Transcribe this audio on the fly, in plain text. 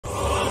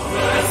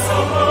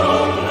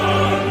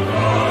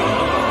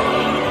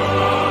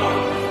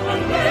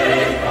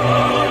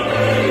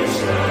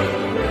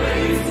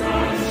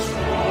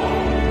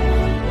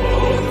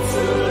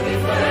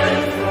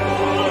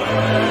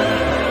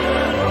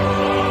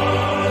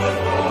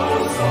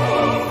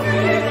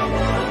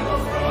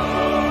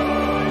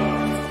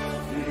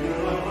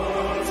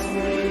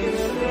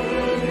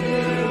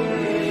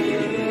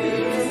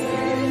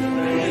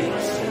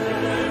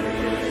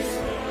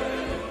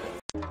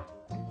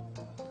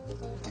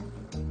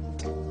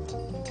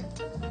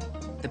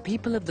The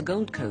people of the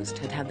Gold Coast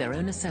had had their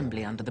own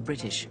assembly under the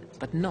British,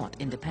 but not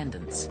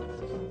independence.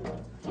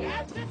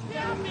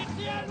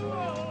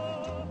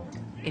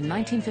 In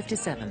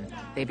 1957,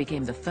 they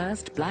became the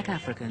first black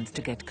Africans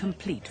to get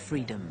complete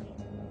freedom.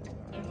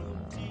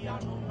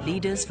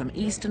 Leaders from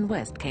East and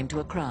West came to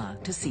Accra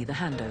to see the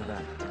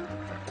handover.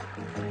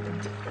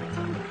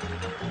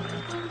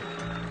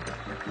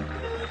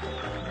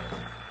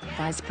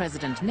 Vice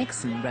President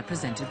Nixon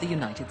represented the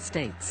United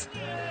States.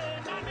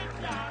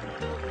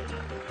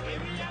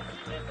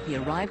 He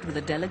arrived with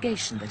a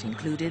delegation that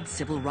included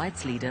civil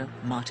rights leader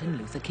Martin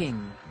Luther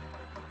King.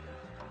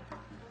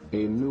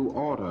 A new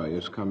order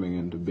is coming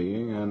into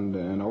being, and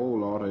an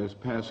old order is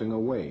passing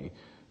away.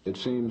 It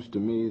seems to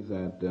me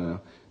that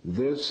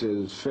this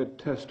is fit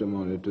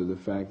testimony to the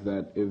fact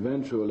that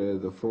eventually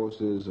the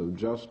forces of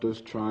justice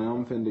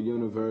triumph in the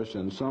universe,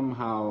 and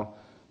somehow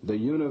the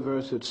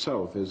universe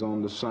itself is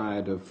on the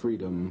side of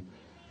freedom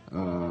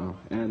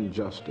and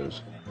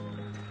justice.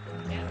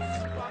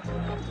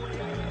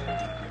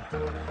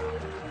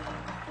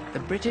 The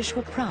British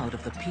were proud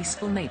of the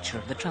peaceful nature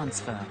of the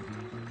transfer.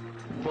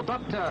 For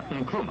Dr.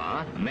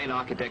 Nkrumah, main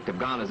architect of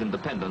Ghana's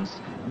independence,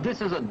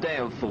 this is a day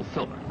of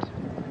fulfillment.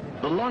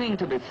 The longing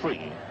to be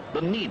free,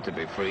 the need to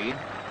be free,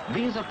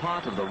 these are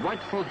part of the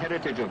rightful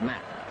heritage of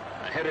man,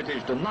 a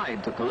heritage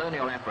denied to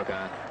colonial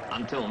Africa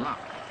until now.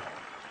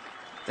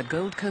 The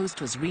Gold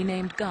Coast was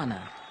renamed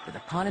Ghana, with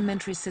a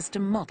parliamentary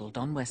system modelled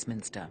on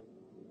Westminster.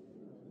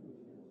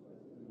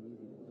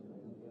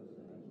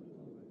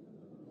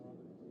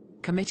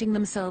 Committing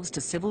themselves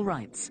to civil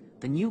rights,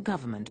 the new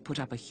government put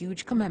up a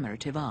huge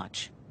commemorative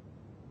arch.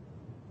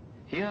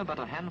 Here, but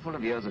a handful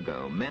of years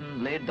ago,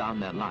 men laid down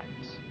their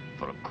lives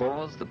for a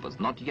cause that was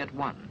not yet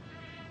won,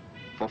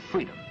 for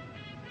freedom,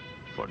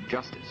 for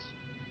justice.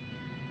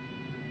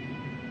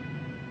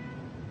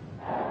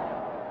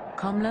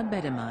 Komla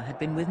Bedema had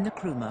been with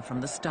Nkrumah from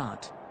the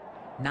start.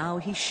 Now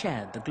he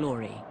shared the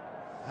glory.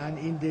 And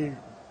in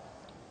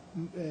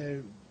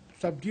the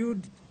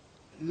subdued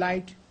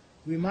light,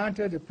 we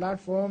mounted the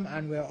platform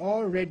and were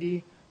all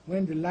ready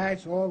when the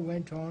lights all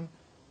went on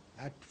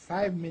at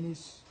 5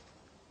 minutes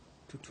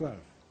to 12.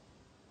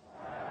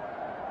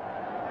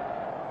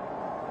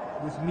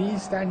 With me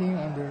standing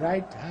on the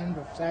right hand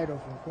side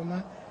of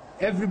Nkrumah,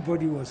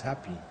 everybody was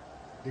happy.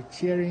 The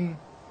cheering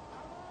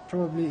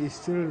probably is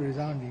still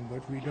resounding,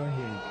 but we don't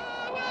hear it.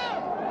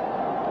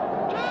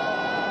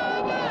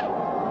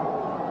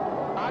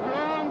 At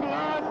long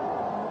last,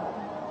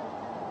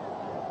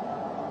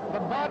 the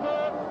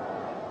battle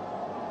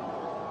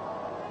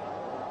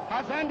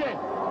has ended.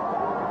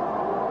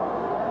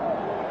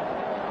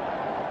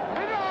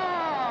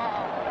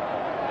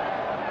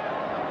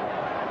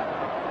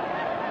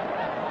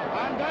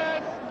 And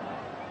thus,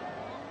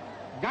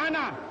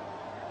 Ghana,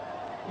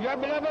 your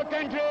beloved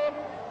country,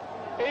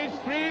 is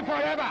free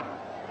forever.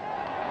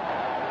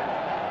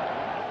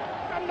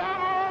 From now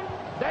on,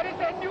 there is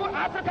a new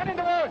African in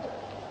the world.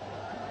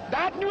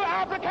 That new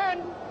African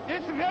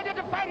is ready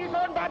to fight his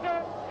own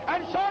battle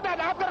and show that,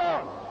 after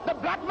all, the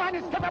black man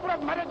is capable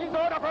of managing his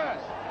own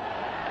affairs.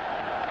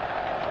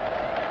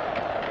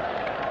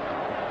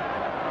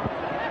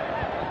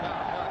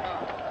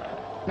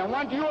 I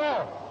want you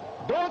all,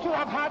 those who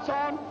have hats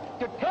on,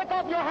 to take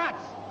off your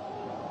hats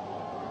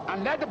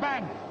and let the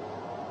band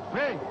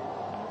play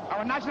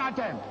our national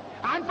anthem.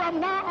 And from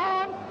now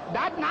on,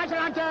 that national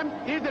anthem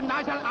is the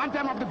national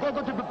anthem of the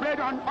Gogo, to be played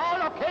on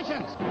all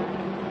occasions.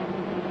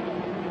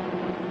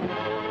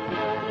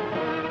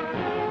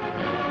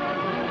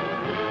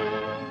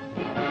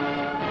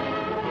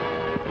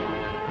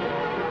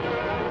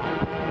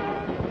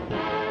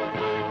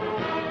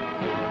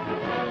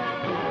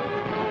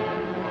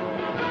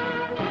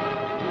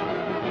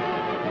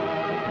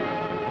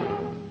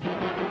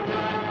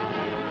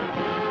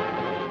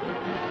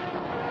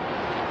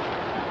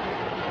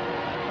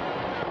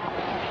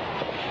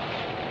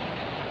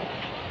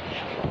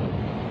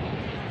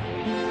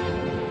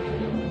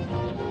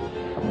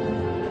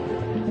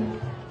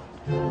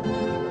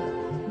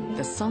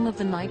 The song of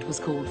the night was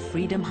called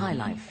Freedom High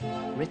Life,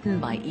 written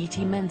by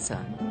E.T.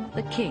 Mensah,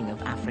 the king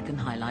of African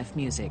high life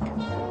music.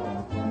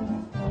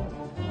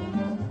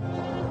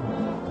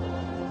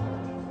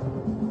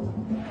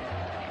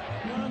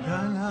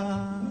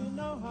 Ghana,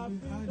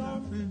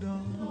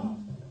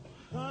 freedom.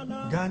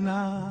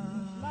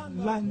 Ghana,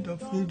 land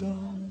of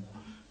freedom.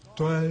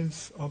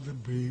 Toils of the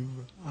brave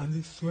and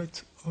the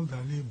sweat of the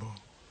labor.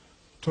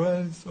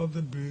 Toils of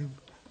the brave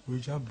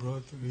which have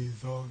brought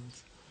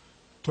results.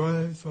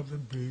 Toils of the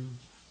brave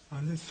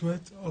and the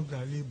sweat of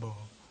their labor.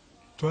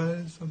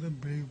 Toils of the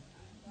brave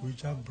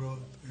which have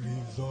brought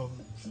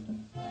results.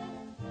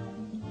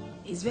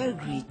 It's very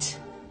great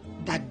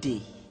that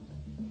day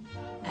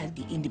at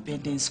the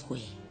Independence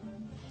Square.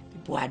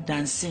 People are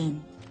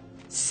dancing,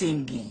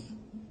 singing.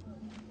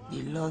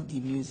 They love the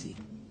music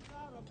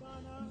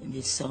and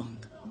the song.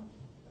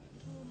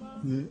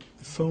 The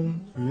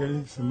song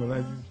really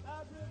symbolizes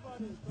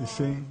the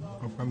saying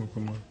of Kwame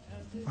Nkrumah,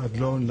 at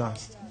long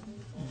last,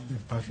 the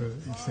battle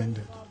is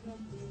ended.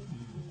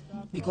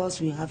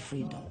 because we have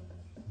freedom.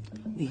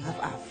 We have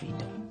our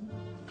freedom.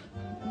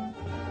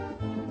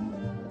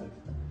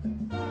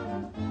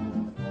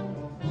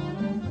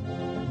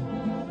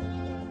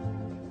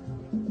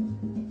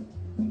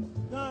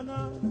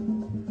 Ghana,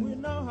 we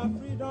now have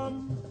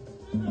freedom.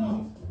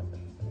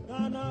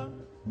 Ghana.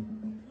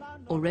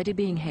 Already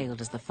being hailed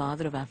as the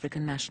father of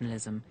African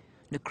nationalism,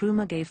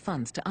 Nkrumah gave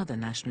funds to other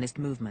nationalist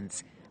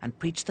movements and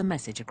preached the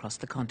message across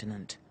the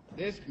continent.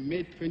 This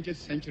mid-20th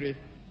century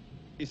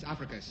is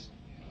Africa's.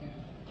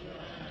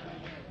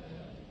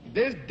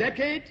 This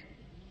decade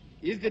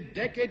is the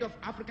decade of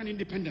African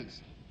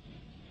independence.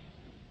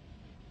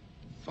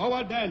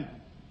 Forward then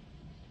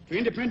to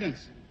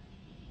independence.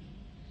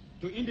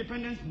 To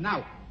independence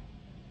now.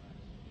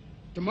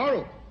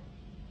 Tomorrow,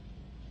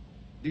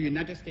 the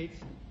United States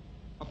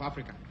of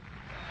Africa.